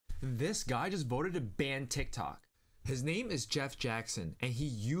This guy just voted to ban TikTok. His name is Jeff Jackson, and he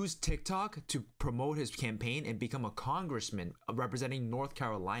used TikTok to promote his campaign and become a congressman representing North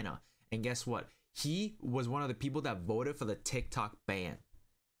Carolina. And guess what? He was one of the people that voted for the TikTok ban.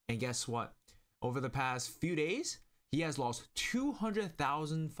 And guess what? Over the past few days, he has lost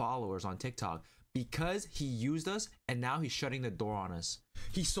 200,000 followers on TikTok because he used us, and now he's shutting the door on us.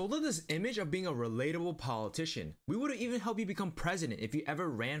 He sold us this image of being a relatable politician. We would have even helped you become president if you ever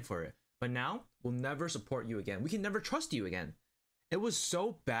ran for it. But now, we'll never support you again. We can never trust you again. It was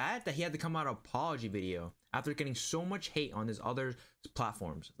so bad that he had to come out an apology video after getting so much hate on his other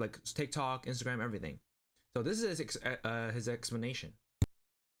platforms, like TikTok, Instagram, everything. So this is his explanation.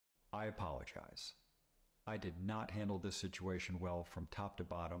 I apologize. I did not handle this situation well from top to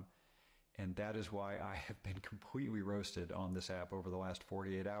bottom, and that is why I have been completely roasted on this app over the last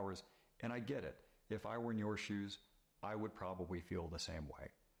 48 hours, and I get it. If I were in your shoes, I would probably feel the same way.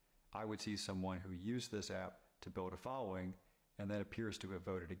 I would see someone who used this app to build a following and then appears to have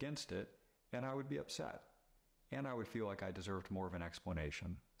voted against it, and I would be upset. And I would feel like I deserved more of an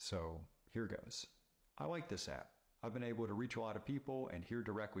explanation. So here goes. I like this app. I've been able to reach a lot of people and hear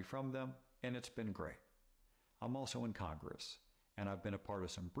directly from them, and it's been great. I'm also in Congress, and I've been a part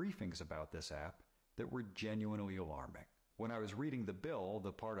of some briefings about this app that were genuinely alarming. When I was reading the bill,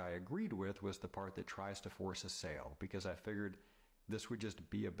 the part I agreed with was the part that tries to force a sale, because I figured this would just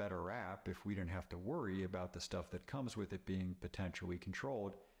be a better app if we didn't have to worry about the stuff that comes with it being potentially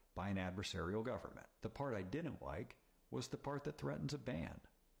controlled by an adversarial government. The part I didn't like was the part that threatens a ban.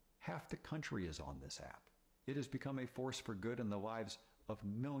 Half the country is on this app. It has become a force for good in the lives of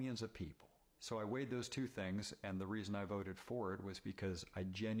millions of people. So I weighed those two things, and the reason I voted for it was because I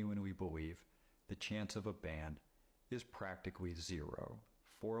genuinely believe the chance of a ban is practically zero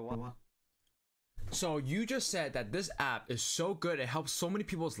for a lot. So you just said that this app is so good, it helps so many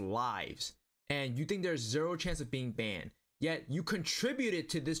people's lives, and you think there's zero chance of being banned. Yet you contributed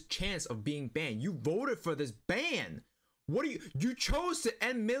to this chance of being banned. You voted for this ban. What do you chose to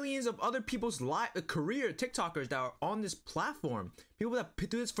end millions of other people's career, TikTokers that are on this platform, people that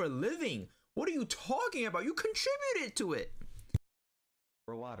do this for a living. What are you talking about? You contributed to it.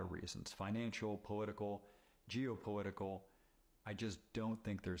 For a lot of reasons, financial, political, geopolitical. I just don't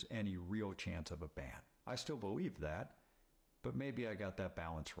think there's any real chance of a ban. I still believe that, but maybe I got that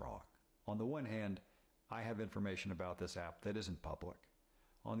balance wrong. On the one hand, I have information about this app that isn't public.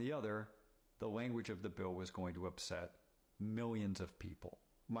 On the other, the language of the bill was going to upset millions of people.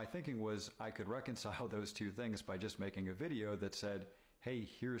 My thinking was I could reconcile those two things by just making a video that said, hey,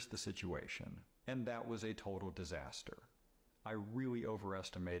 here's the situation. And that was a total disaster. I really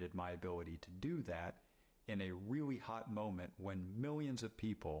overestimated my ability to do that in a really hot moment when millions of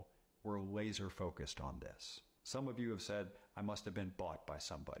people were laser focused on this. Some of you have said I must have been bought by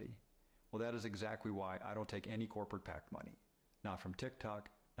somebody. Well, that is exactly why I don't take any corporate PAC money. Not from TikTok,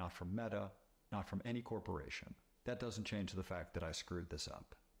 not from Meta, not from any corporation. That doesn't change the fact that I screwed this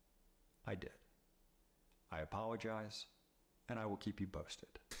up. I did. I apologize, and I will keep you posted.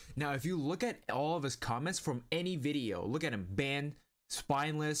 Now, if you look at all of his comments from any video, look at him, banned,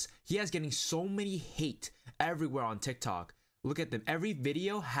 spineless. He has getting so many hate everywhere on TikTok. Look at them. Every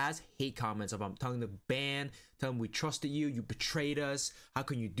video has hate comments of him telling them ban, telling them we trusted you, you betrayed us, how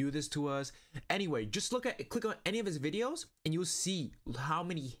can you do this to us? Anyway, just click on any of his videos and you'll see how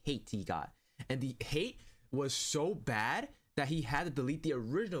many hate he got. And the hate was so bad that he had to delete the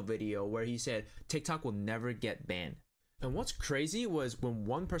original video where he said TikTok will never get banned. And what's crazy was when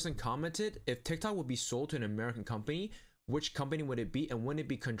one person commented, if TikTok would be sold to an American company, which company would it be, and wouldn't it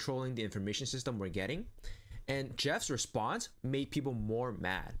be controlling the information system we're getting? And Jeff's response made people more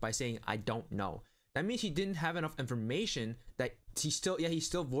mad by saying, I don't know. That means he didn't have enough information that he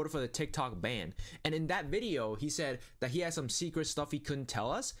still voted for the TikTok ban. And in that video, he said that he had some secret stuff he couldn't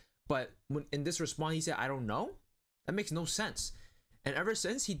tell us. But when in this response, he said, I don't know. That makes no sense. And ever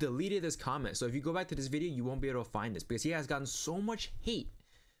since, he deleted this comment. So if you go back to this video, you won't be able to find this because he has gotten so much hate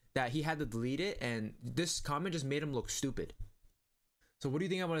that he had to delete it. And this comment just made him look stupid. So what do you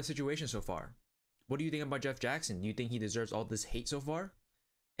think about the situation so far? What do you think about Jeff Jackson? Do you think he deserves all this hate so far?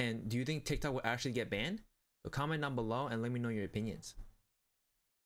 And do you think TikTok will actually get banned? So comment down below and let me know your opinions.